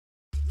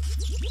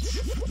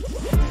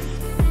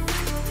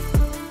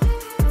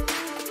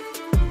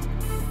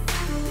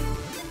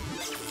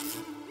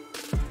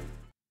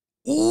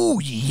Ooh,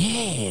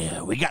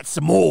 yeah, we got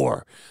some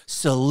more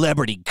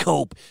celebrity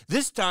cope.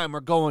 This time we're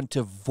going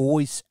to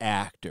voice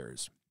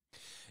actors.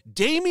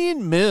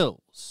 Damian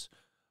Mills,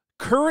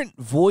 current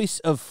voice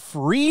of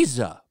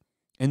Frieza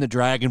in the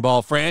Dragon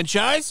Ball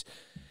franchise.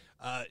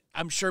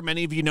 I'm sure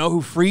many of you know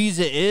who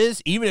Frieza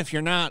is, even if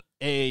you're not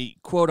a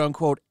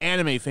quote-unquote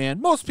anime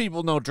fan. Most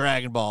people know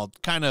Dragon Ball.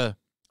 Kind of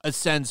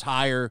ascends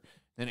higher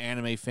than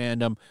anime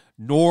fandom.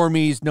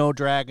 Normies know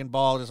Dragon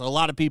Ball. There's a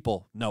lot of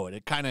people know it.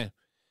 It kind of,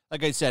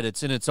 like I said,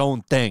 it's in its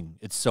own thing.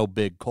 It's so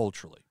big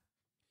culturally.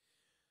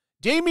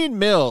 Damian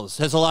Mills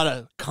has a lot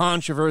of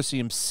controversy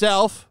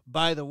himself,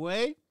 by the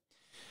way.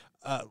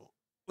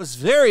 Was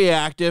very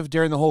active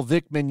during the whole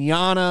Vic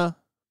Mignogna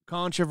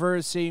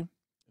controversy.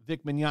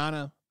 Vic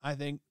Mignogna, I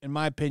think, in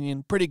my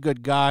opinion, pretty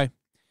good guy.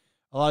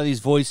 A lot of these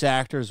voice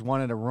actors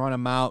wanted to run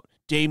him out.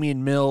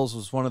 Damian Mills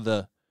was one of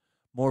the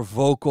more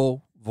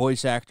vocal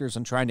voice actors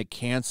on trying to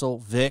cancel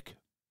Vic.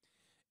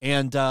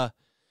 And got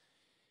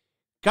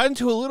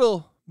into a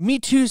little Me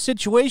Too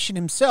situation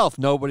himself.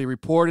 Nobody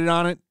reported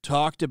on it,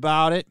 talked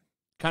about it.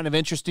 Kind of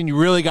interesting. You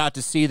really got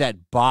to see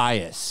that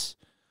bias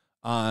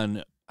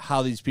on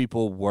how these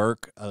people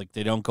work. Like,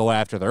 they don't go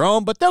after their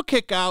own, but they'll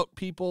kick out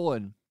people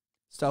and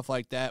stuff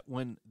like that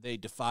when they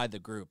defy the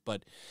group.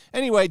 But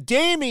anyway,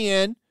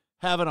 Damian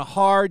having a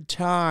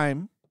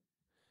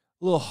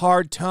little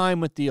hard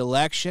time with the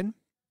election.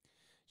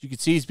 You can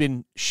see he's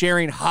been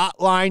sharing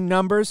hotline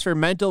numbers for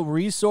mental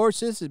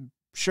resources. I'm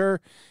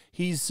sure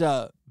he's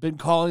been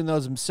calling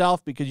those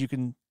himself because you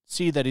can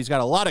see that he's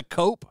got a lot of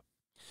cope.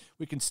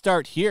 We can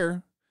start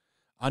here.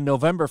 On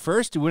November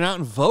 1st, he went out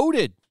and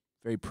voted.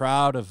 Very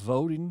proud of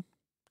voting.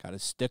 Got a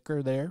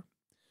sticker there.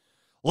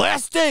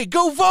 Last day,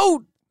 go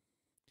vote!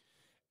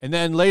 And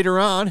then later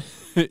on,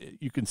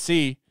 you can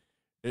see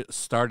it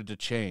started to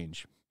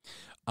change.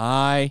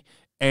 I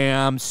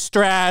am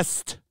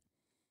stressed.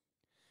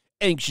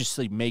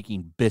 Anxiously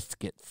making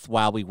biscuits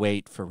while we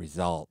wait for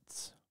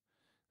results.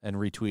 And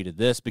retweeted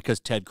this because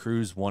Ted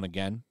Cruz won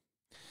again.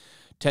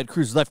 Ted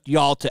Cruz left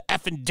y'all to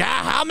effing die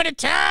how many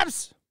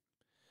times?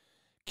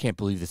 Can't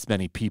believe this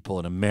many people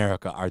in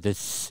America are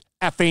this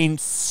effing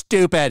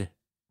stupid.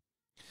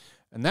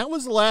 And that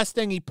was the last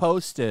thing he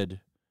posted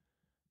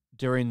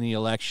during the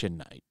election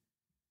night.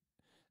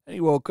 And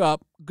he woke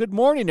up. Good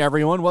morning,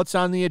 everyone. What's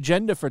on the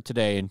agenda for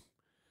today?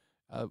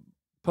 And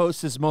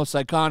posts his most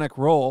iconic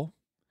role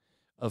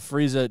of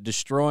Frieza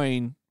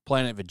destroying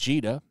Planet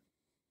Vegeta.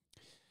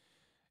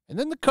 And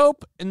then the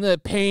cope and the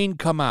pain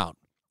come out.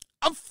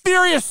 I'm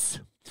furious.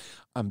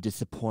 I'm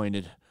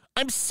disappointed.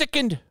 I'm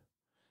sickened.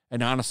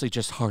 And honestly,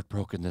 just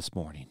heartbroken this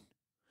morning.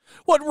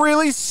 What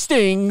really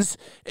stings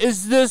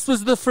is this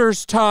was the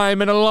first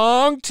time in a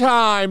long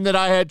time that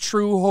I had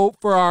true hope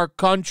for our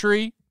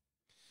country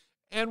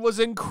and was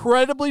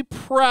incredibly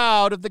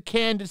proud of the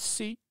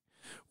candidacy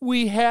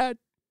we had.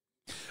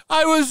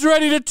 I was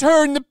ready to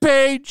turn the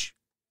page.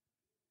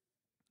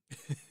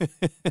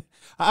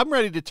 I'm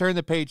ready to turn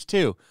the page,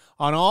 too,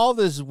 on all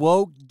this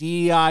woke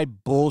DEI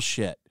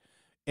bullshit.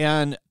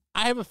 And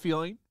I have a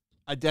feeling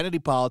identity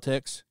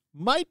politics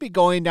might be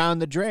going down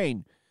the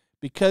drain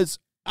because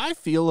I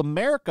feel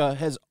America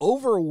has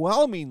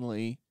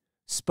overwhelmingly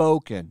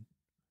spoken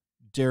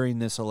during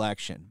this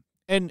election.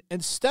 And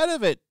instead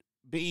of it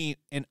being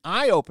an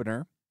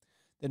eye-opener,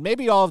 then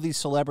maybe all of these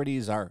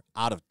celebrities are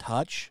out of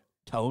touch,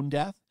 tone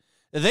deaf.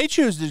 They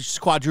choose to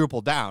just quadruple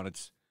down.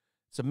 It's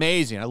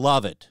amazing. I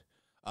love it.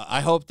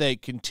 I hope they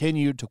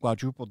continue to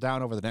quadruple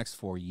down over the next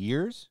 4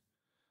 years.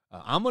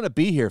 I'm going to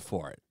be here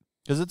for it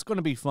because it's going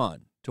to be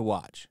fun to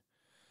watch.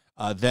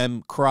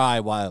 Them cry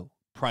while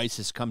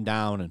prices come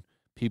down and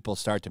people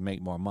start to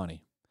make more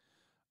money.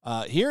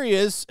 Here he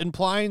is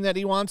implying that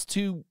he wants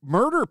to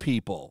murder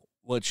people,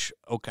 which,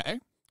 okay,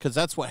 because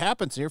that's what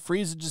happens here.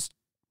 Frieza just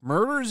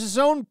murders his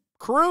own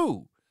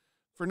crew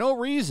for no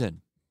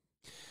reason.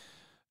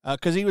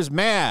 Because he was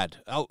mad.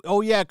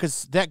 Oh yeah,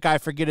 because that guy,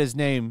 forget his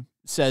name,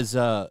 says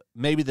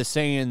maybe the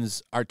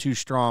Saiyans are too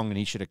strong and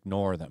he should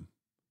ignore them.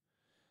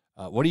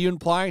 What are you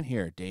implying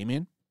here,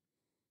 Damian?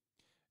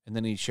 And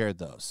then he shared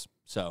those.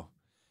 So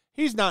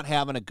he's not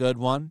having a good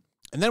one.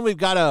 And then we've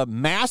got a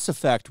Mass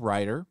Effect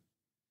writer.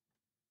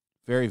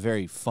 Very,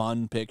 very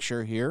fun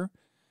picture here.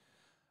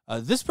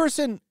 This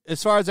person,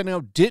 as far as I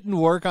know, didn't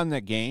work on the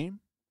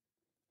game,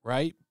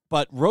 right?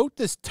 But wrote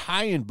this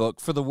tie-in book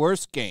for the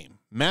worst game,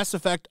 Mass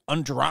Effect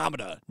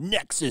Andromeda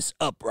Nexus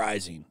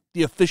Uprising,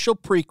 the official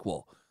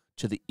prequel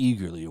to the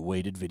eagerly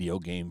awaited video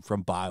game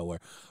from BioWare.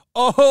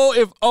 Oh,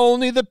 if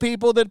only the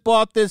people that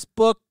bought this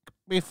book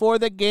before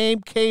the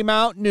game came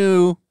out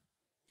knew.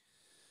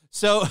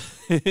 So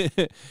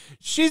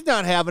she's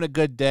not having a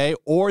good day,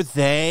 or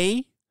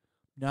they,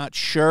 not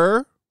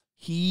sure.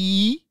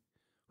 He,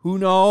 who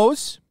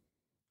knows?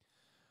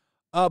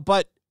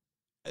 But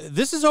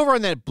this is over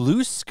on that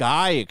Blue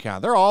Sky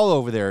account. They're all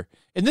over there.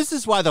 And this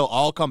is why they'll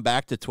all come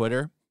back to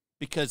Twitter,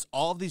 because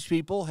all of these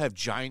people have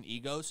giant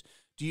egos.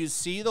 Do you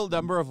see the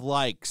number of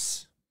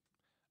likes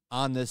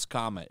on this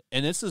comment.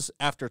 And this is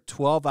after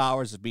 12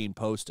 hours of being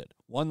posted.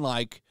 1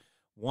 like,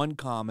 1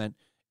 comment,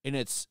 and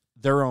it's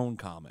their own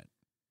comment.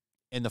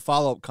 And the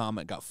follow-up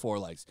comment got 4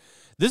 likes.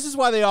 This is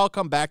why they all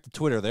come back to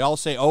Twitter. They all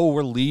say, "Oh,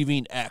 we're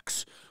leaving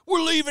X.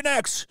 We're leaving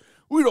X.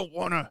 We don't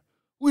want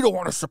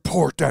to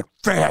support that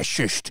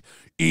fascist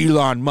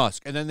Elon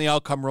Musk." And then they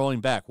all come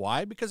rolling back.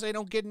 Why? Because they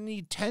don't get any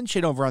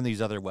attention over on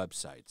these other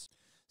websites.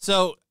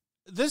 So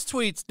this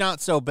tweet's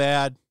not so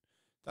bad.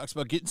 Talks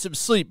about getting some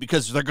sleep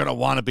because they're going to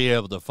want to be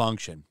able to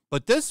function.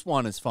 But this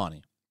one is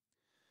funny.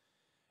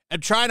 I'm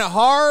trying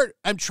hard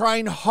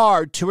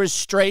to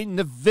restrain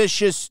the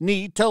vicious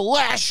need to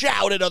lash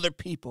out at other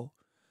people.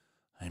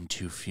 I'm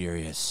too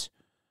furious,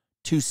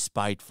 too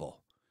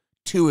spiteful,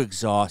 too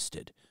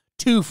exhausted,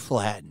 too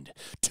flattened,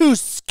 too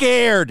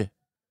scared.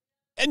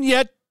 And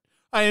yet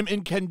I am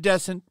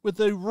incandescent with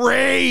a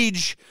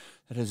rage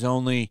that has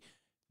only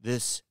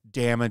this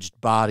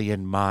damaged body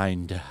and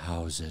mind to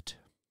house it.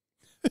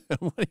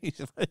 What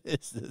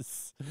is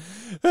this?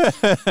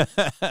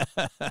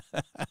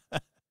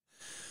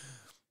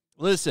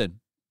 Listen,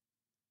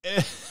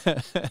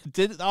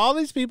 did all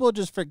these people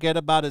just forget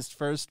about his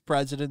first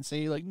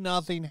presidency? Like,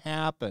 nothing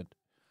happened.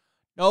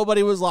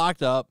 Nobody was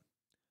locked up.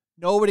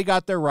 Nobody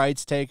got their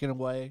rights taken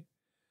away.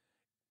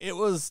 It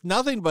was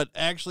nothing but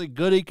actually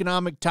good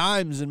economic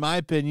times, in my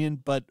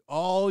opinion, but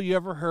all you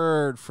ever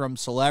heard from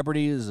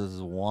celebrities is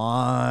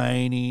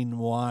whining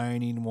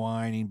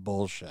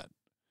bullshit.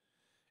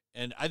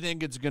 And I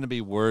think it's going to be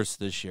worse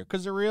this year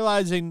because they're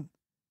realizing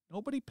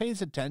nobody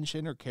pays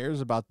attention or cares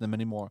about them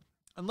anymore.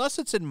 Unless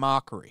it's in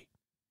mockery.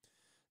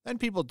 Then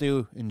people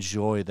do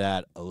enjoy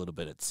that a little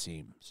bit, it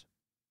seems.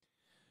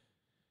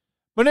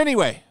 But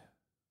anyway,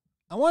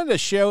 I wanted to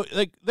show,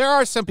 like, there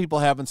are some people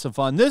having some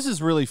fun. This is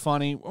really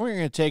funny. We're going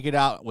to take it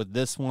out with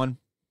this one.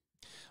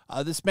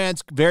 This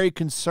man's very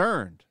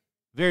concerned.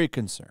 Very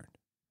concerned.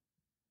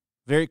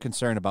 Very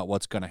concerned about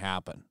what's going to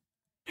happen.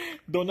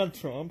 Donald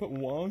Trump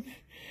won,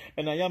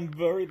 and I am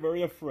very,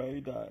 very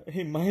afraid that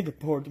he might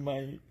deport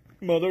my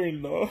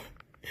mother-in-law.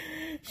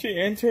 She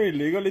entered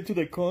illegally to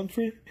the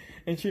country,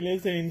 and she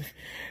lives in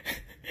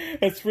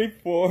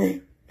Street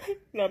 4,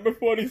 number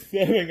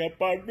 47,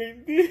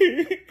 apartment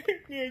D,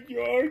 New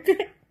York.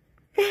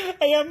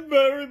 I am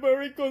very,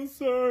 very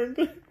concerned.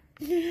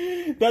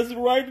 That's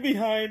right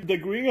behind the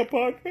green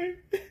apartment.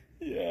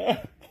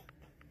 Yeah.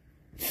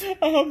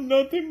 I have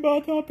nothing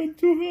bad happened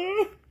to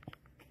her.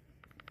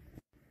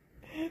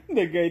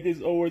 The gate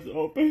is always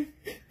open.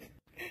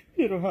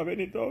 You don't have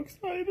any dogs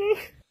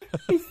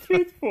either.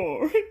 Street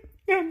 4.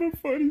 Number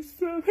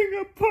 47,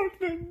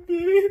 apartment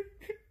B.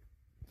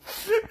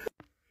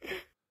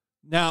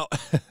 Now,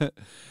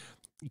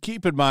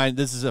 keep in mind,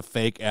 this is a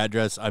fake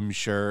address, I'm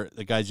sure.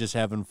 The guy's just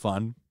having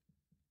fun.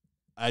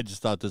 I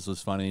just thought this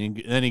was funny.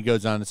 And then he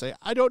goes on to say,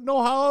 "I don't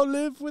know how I'll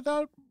live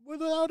without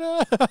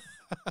a..."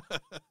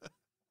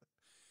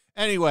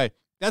 Anyway,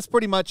 that's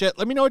pretty much it.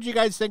 Let me know what you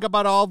guys think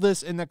about all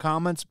this in the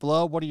comments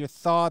below. What are your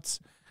thoughts?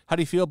 How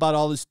do you feel about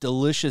all this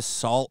delicious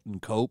salt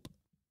and cope?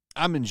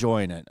 I'm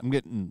enjoying it. I'm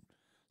getting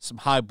some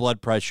high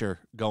blood pressure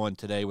going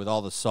today with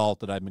all the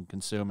salt that I've been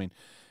consuming.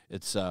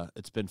 It's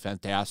been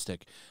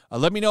fantastic.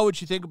 Let me know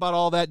what you think about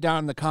all that down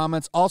in the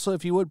comments. Also,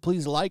 if you would,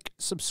 please like,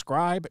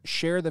 subscribe,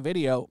 share the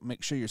video.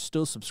 Make sure you're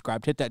still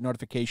subscribed. Hit that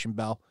notification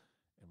bell,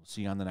 and we'll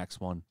see you on the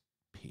next one.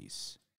 Peace.